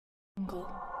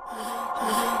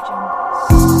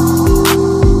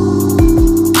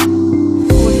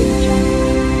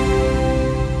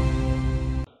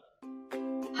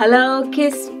Hello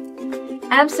kids,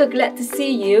 I'm so glad to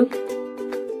see you.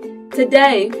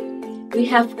 Today we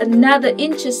have another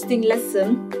interesting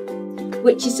lesson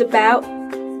which is about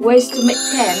ways to make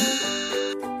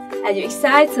 10. Are you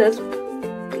excited?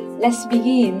 Let's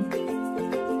begin.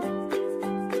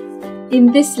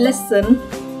 In this lesson,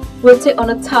 we'll take on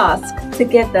a task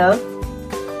together.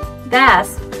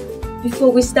 Thus,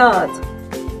 before we start,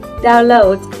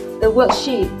 download the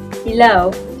worksheet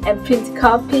below and print a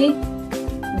copy.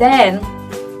 Then,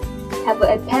 have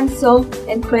a pencil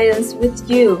and crayons with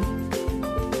you.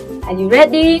 Are you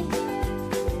ready?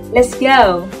 Let's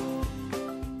go!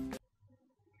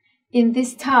 In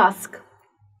this task,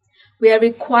 we are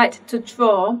required to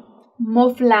draw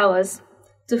more flowers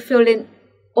to fill in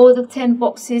all the 10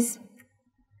 boxes.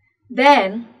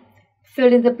 Then,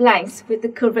 fill in the blanks with the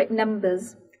correct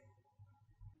numbers.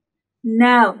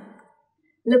 Now,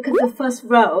 look at the first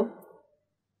row.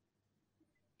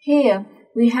 Here,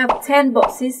 we have 10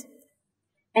 boxes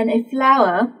and a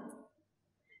flower.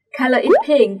 Color it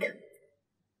pink.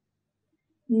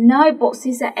 9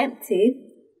 boxes are empty.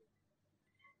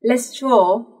 Let's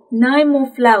draw 9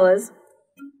 more flowers.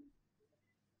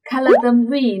 Color them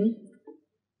green.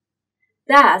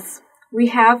 Thus, we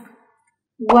have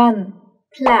 1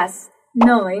 plus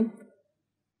 9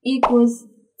 equals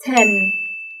 10.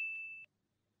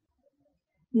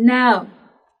 Now,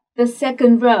 the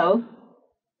second row.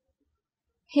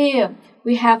 Here,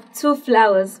 we have 2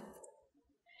 flowers.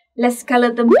 Let's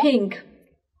color them pink.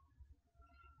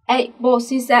 8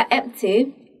 boxes are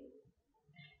empty.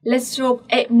 Let's draw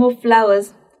 8 more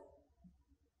flowers.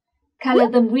 Color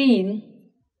them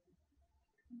green.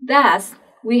 Thus,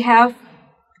 we have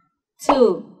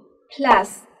 2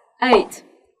 plus 8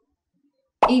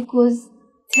 equals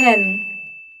 10.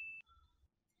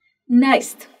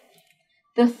 Next,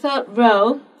 the third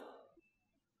row.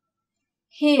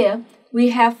 Here, we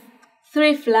have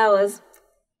 3 flowers.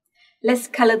 Let's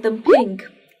color them pink.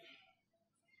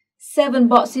 7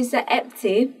 boxes are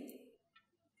empty.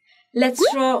 Let's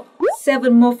draw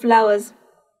 7 more flowers.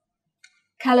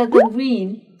 Color them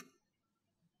green.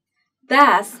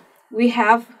 Thus, we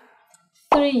have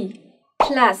 3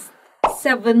 plus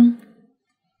 7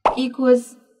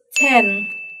 equals 10.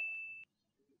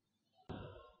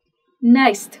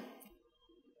 Next,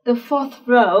 the fourth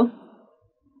row.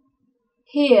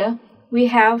 Here, we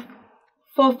have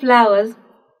 4 flowers.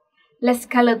 Let's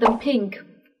color them pink.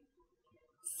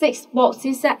 6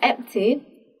 boxes are empty.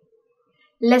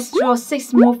 Let's draw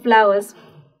 6 more flowers.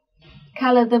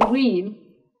 Color them green.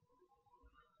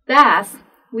 Thus,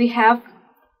 we have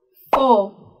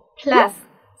 4 plus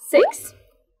 6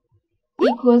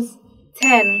 equals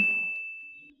 10.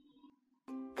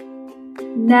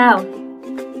 Now,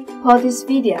 pause this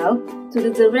video to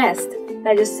do the rest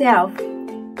by yourself.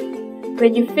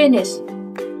 When you finish,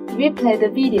 replay the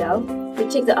video to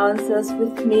check the answers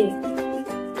with me.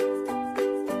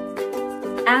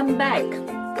 I'm back.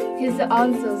 Here's the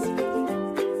answers.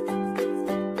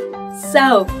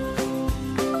 So,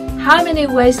 how many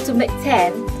ways to make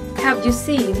 10 have you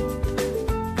seen?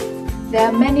 There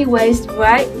are many ways,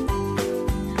 right?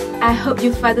 I hope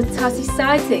you find the task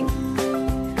exciting.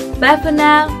 Bye for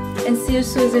now and see you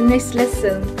soon in the next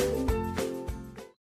lesson.